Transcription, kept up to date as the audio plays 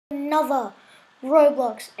another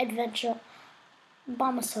Roblox adventure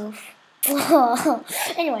by myself.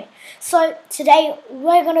 Anyway, so today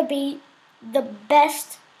we're gonna be the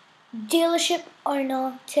best dealership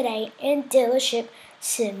owner today in Dealership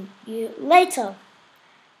Simulator.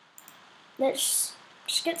 Let's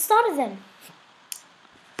just get started then.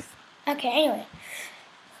 Okay, anyway.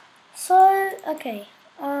 So, okay.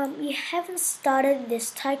 You haven't started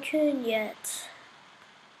this tycoon yet.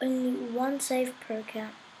 Only one save per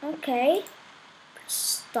account. Okay.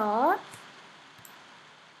 Start.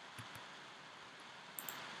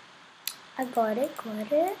 I got it.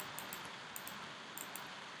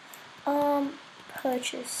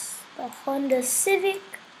 Purchase the Honda Civic.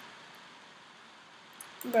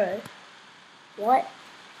 Bro. What?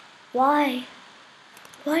 Why?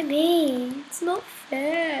 Why me? It's not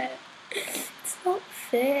fair. It's not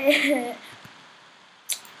fair.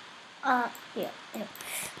 Yeah.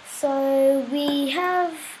 So we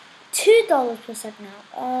have $2 per second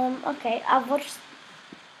now. Okay, I've watched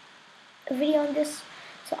a video on this.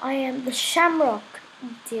 So I am the Shamrock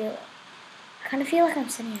dealer. I kind of feel like I'm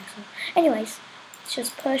sitting here. Anyways, let's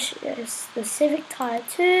just purchase the Civic Type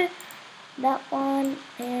 2, that one,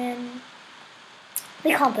 and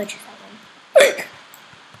we can't purchase that one.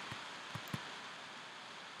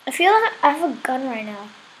 I feel like I have a gun right now.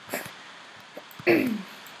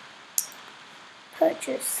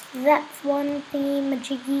 Purchase that one thingy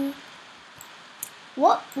majiggy.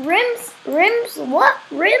 What? Rims? What?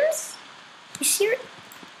 Rims? You serious?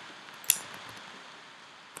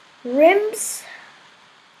 Rims?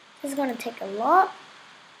 This is gonna take a lot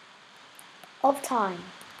of time.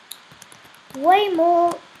 Way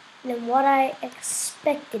more than what I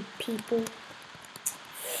expected, people.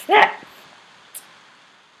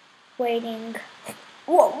 Waiting.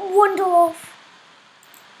 What? $1 off?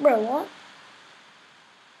 Bro, what?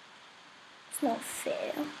 It's not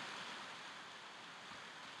fair.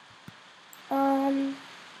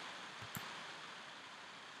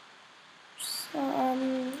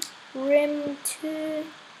 Rim 2,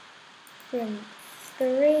 rim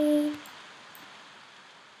 3.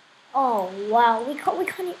 Oh wow, we can't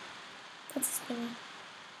even, what's this thing?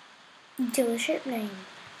 Dealership name.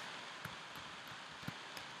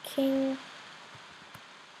 King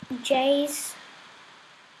J's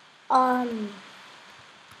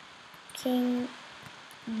King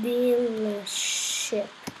Dealership.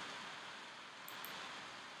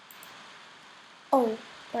 Oh,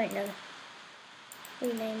 wait, no.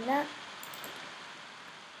 Rename that.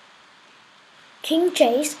 King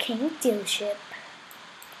J's King Dealership.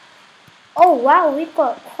 Oh wow, we've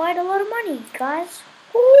got quite a lot of money, guys.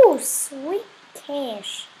 Ooh, sweet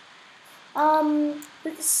cash.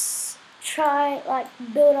 Let's try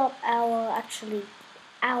build up our actual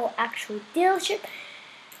dealership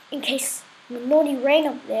in case the naughty rain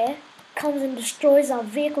up there comes and destroys our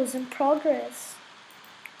vehicles in progress.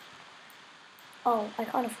 Oh, I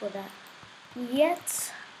can't afford that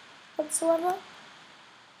yet whatsoever.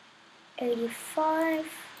 $85,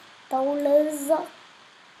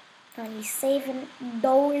 $97,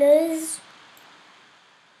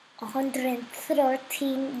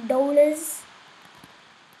 $113,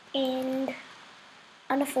 and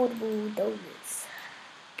unaffordable dollars.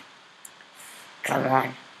 Come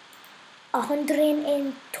on.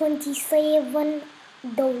 $127.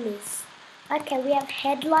 Okay, we have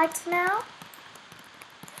headlights now.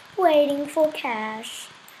 Waiting for cash.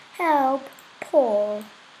 Help. Poor.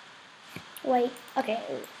 Wait. Okay.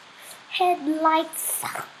 Headlights.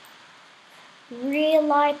 Rear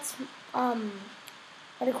lights. What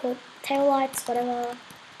do you call it? Tail lights. Whatever.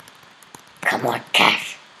 Come on,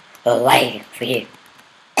 cash. We're waiting for you.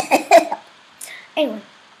 Anyway.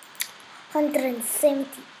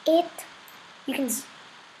 178. You can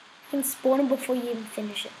spawn it before you even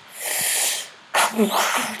finish it. Come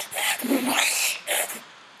on.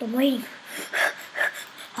 I'm waiting.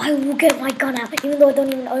 I will get my gun out, even though I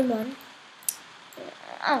don't even own one.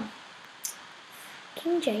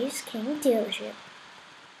 King J's King Dealership.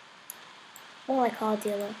 More like car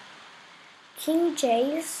dealer. King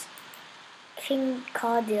J's King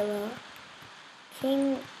Car Dealer.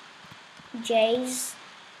 King J's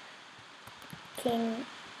King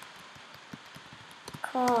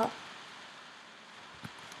Car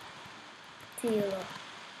Dealer.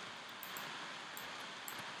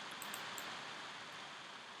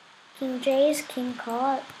 King J's King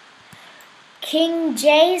Car. King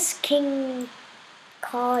J's King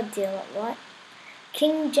Car Dealer. What?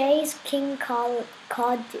 King J's King Car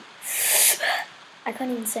Dealer. I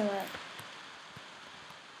can't even say what.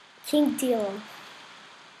 King Dealer.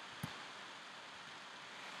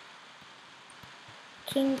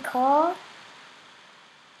 King Car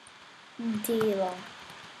dealer.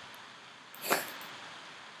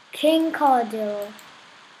 King car dealer.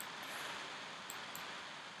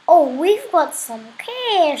 Oh, we've got some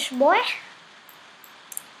cash, boy.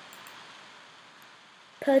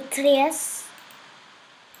 Purchase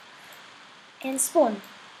and spawn.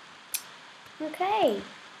 Okay.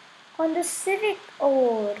 On the Civic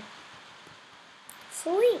Award.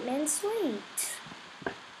 Sweet, man, sweet.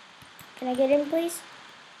 Can I get in, please?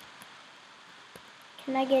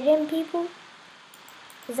 Can I get in, people?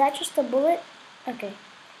 Is that just a bullet? Okay.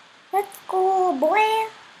 Let's go, boy.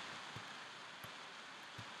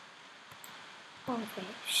 Okay,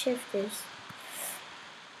 shifters.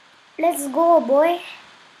 Let's go, boy.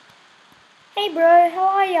 Hey, bro, how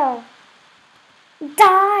are ya?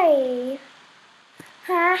 Die.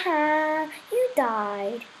 Ha ha, you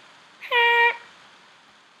died. Ha.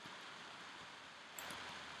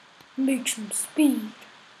 Make some speed.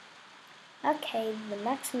 Okay, the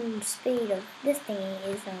maximum speed of this thing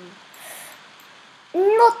is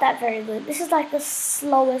not that very good. This is like the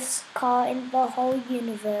slowest car in the whole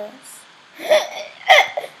universe.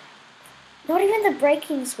 Not even the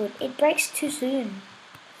braking's good. It brakes too soon.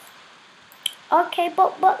 Okay,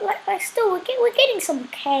 but like still we're getting some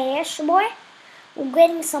cash, boy. We're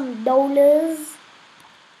getting some dollars.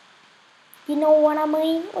 You know what I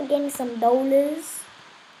mean? We're getting some dollars.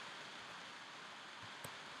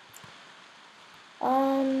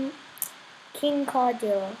 King car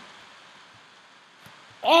dealer.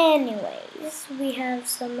 Anyways, we have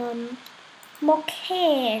some more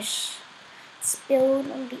cash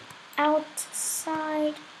spilled on the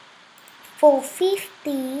outside.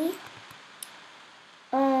 450.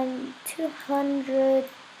 200.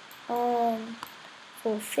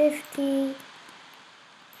 450.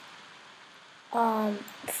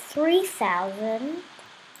 3,000.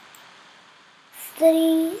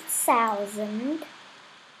 3,000.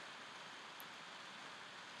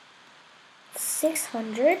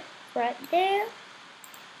 600 right there.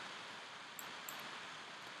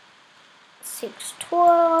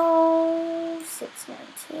 612,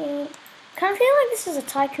 619. Kind of feel like this is a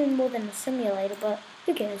tycoon more than a simulator, but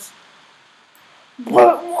who cares?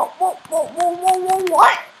 What?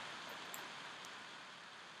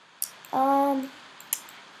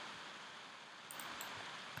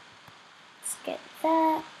 Let's get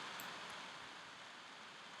that.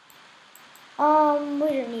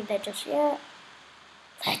 We don't need that just yet.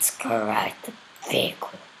 Let's go ride the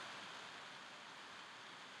vehicle.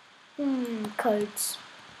 Codes.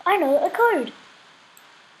 I know a code.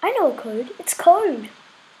 I know a code. It's code.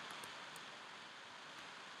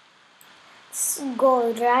 Let's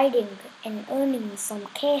go riding and earning some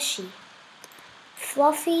cashy.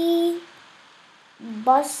 Fluffy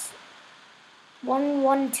Bus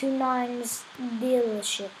 1129's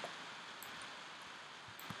dealership.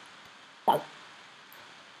 Oh.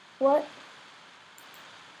 What?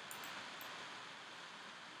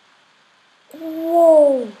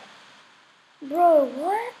 Whoa! Bro,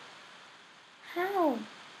 what? How?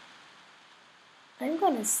 I'm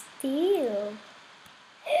gonna steal.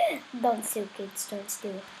 Don't steal, kids, don't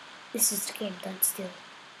steal. This is the game, don't steal.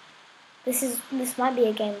 This might be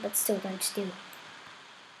a game, but still don't steal.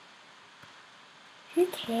 Who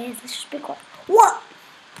cares? Let's just be quiet. What?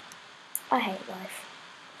 I hate life.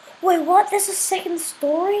 Wait, what? There's a second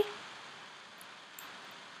story?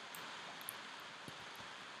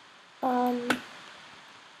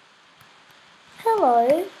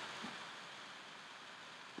 Hello?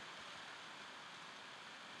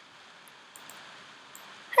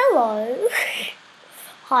 Hello?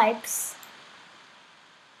 Hypes.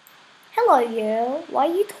 Hello, you. Why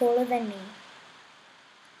are you taller than me?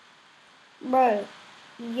 Bro,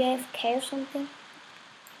 you AFK or something?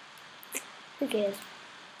 Who cares?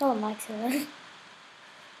 No one likes it.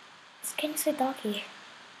 It's getting so darky.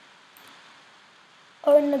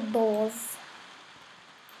 Open the doors.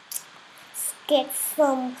 Let's get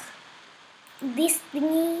some this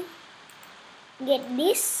thingy. Get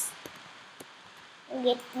this.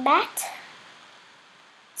 Get that.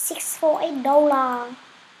 $648.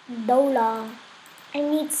 Dollar. I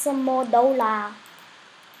need some more dollar.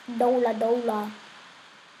 Dollar.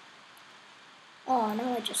 Oh,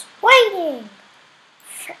 now I'm just waiting.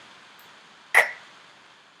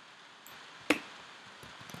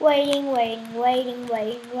 Waiting.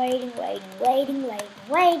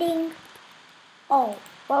 Oh,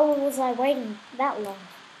 why was I waiting that long?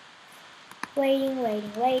 Waiting.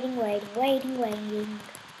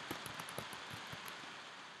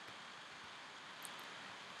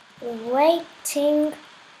 Waiting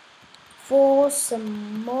for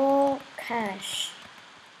some more cash.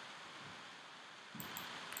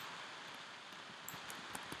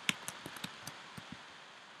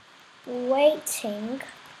 waiting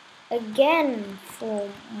again for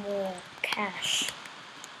more cash.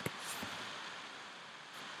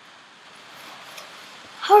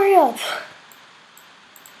 Hurry up!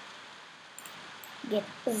 Get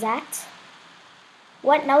that.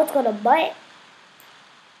 What? Now it's got a butt?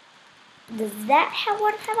 Does that have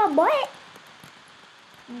a butt?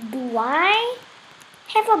 Do I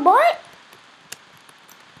have a butt?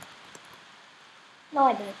 No,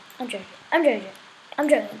 I don't. I'm joking. I'm joking. I'm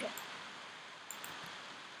joking.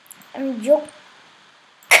 I'm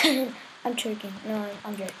joking. I'm joking. No,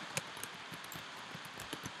 I'm joking.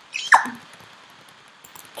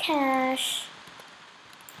 Cash.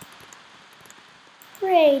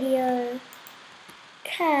 Radio.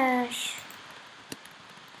 Cash.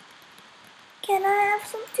 Can I have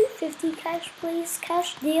some 250 cash, please?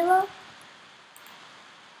 Cash dealer?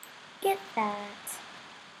 Get that.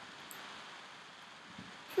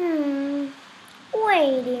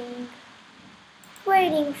 Waiting.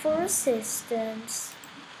 Waiting for assistance.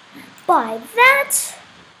 Buy that?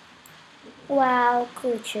 Wow,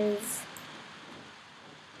 glitches.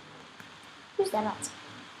 Who's that not?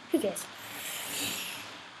 Who cares?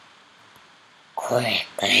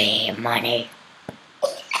 Quickly, money.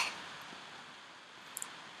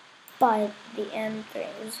 Buy the M3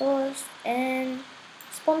 resource and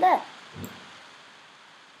spawn that.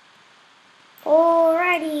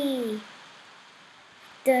 Alrighty.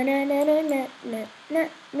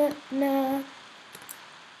 Da-na-na-na-na-na-na-na.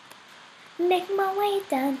 Make my way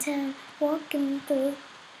downtown, walking through.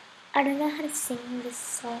 I don't know how to sing this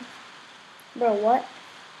song. Bro, what?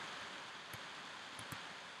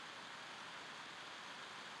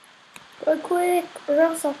 Bro, quick, or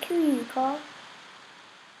else I'll kill you, Carl.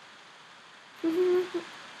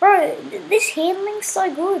 Bro, this handling's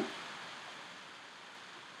so good.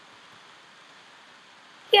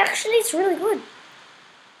 Yeah, actually, it's really good.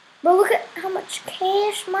 Bro, look at how much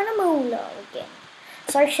cash Manamula again.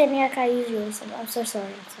 Sorry, Shania, I can't use yours. I'm so sorry.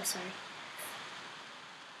 I'm so sorry.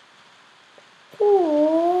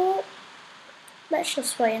 Ooh. Let's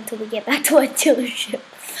just wait until we get back to our dealership.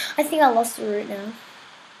 I think I lost the route now.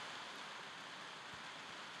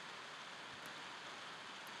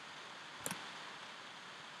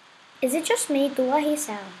 Is it just me? Do I hear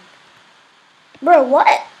sound? Bro,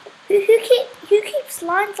 what? Who keeps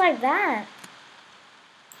lines like that?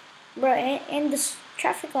 Bro, and the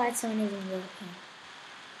traffic lights aren't even working.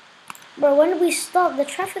 Bro, when we stop, the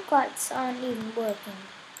traffic lights aren't even working.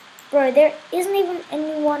 Bro, there isn't even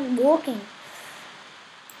anyone walking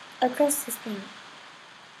across this thing.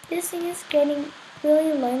 This thing is getting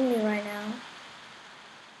really lonely right now.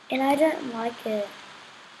 And I don't like it.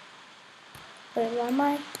 Wait, why am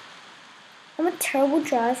I? I'm a terrible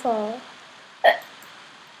driver.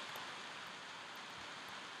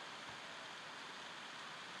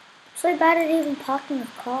 So bad at even parking a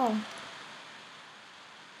car.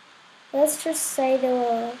 Let's just say there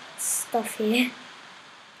were stuff here.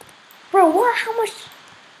 Bro, what? How much?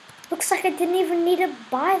 Looks like I didn't even need to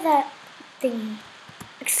buy that thing.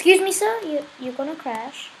 Excuse me, sir? You're gonna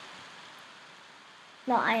crash.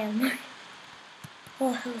 No, I am.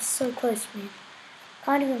 Oh, that was so close, man.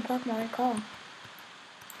 Can't even park my own car.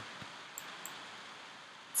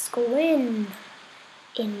 Let's go in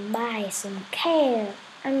and buy some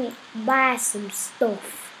buy some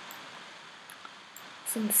stuff.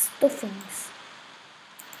 Some stuffings.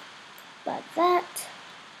 Like that.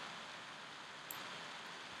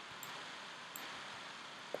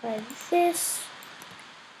 Like this.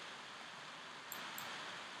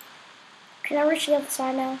 Can I reach the other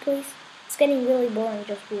side now, please? It's getting really boring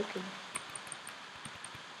just walking.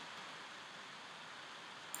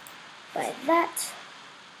 Like that.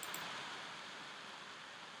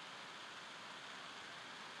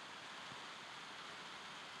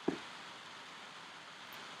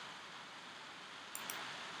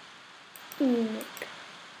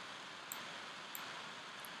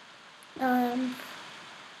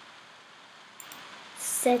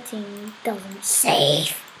 Setting doesn't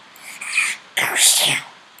save. Curse you.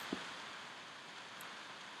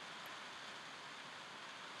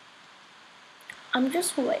 I'm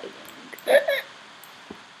just waiting.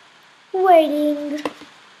 Waiting.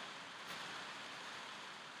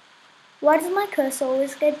 Why does my cursor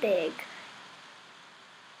always get big?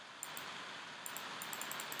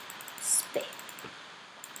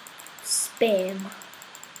 Spam.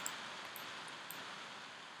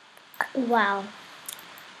 Wow.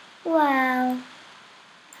 Wow.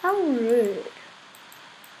 How rude.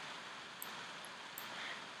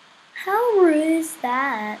 How rude is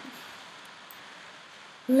that?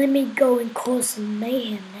 Let me go and cause some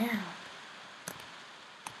mayhem now.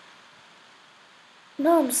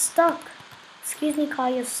 No, I'm stuck. Excuse me, car,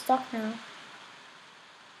 you're stuck now.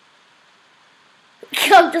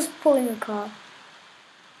 I'm just pulling a car.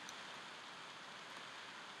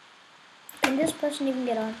 Can this person even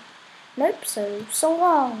get on? Nope, so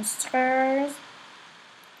long, sirs.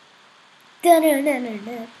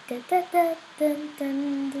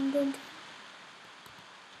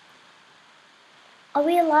 Are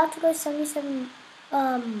we allowed to go 77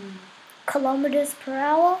 kilometers per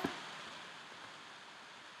hour?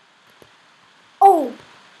 Oh,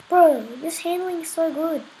 bro, this handling is so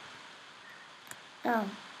good. Oh,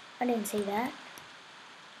 I didn't see that.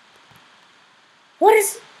 What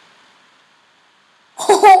is...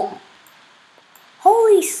 Oh!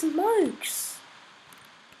 Holy smokes!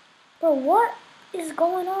 Bro, what is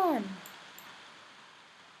going on?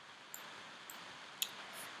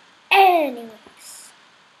 Anyways.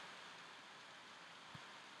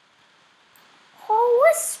 Oh,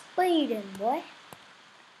 we're speeding, boy.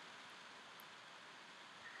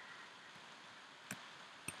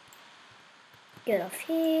 Get off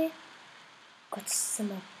here. Got some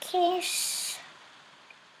more cash.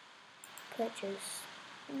 Purchase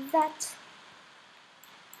that.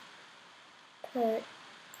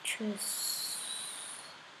 Purchase.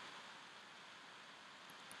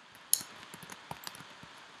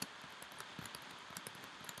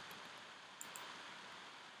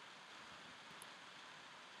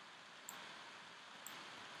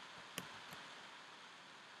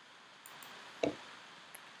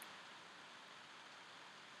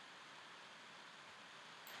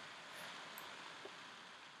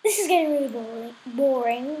 This is getting really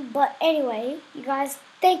boring, but anyway, you guys,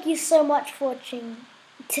 thank you so much for watching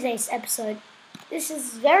today's episode. This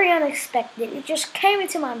is very unexpected. It just came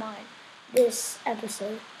into my mind, this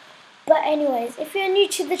episode. But anyways, if you're new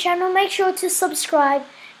to the channel, make sure to subscribe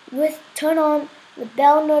turn on the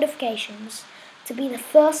bell notifications to be the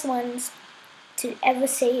first ones to ever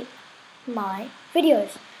see my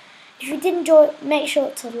videos. If you did enjoy, make sure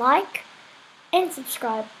to like and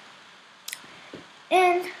subscribe.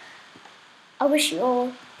 And I wish you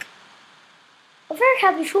all a very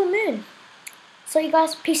happy full moon. So you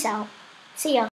guys, peace out. See ya.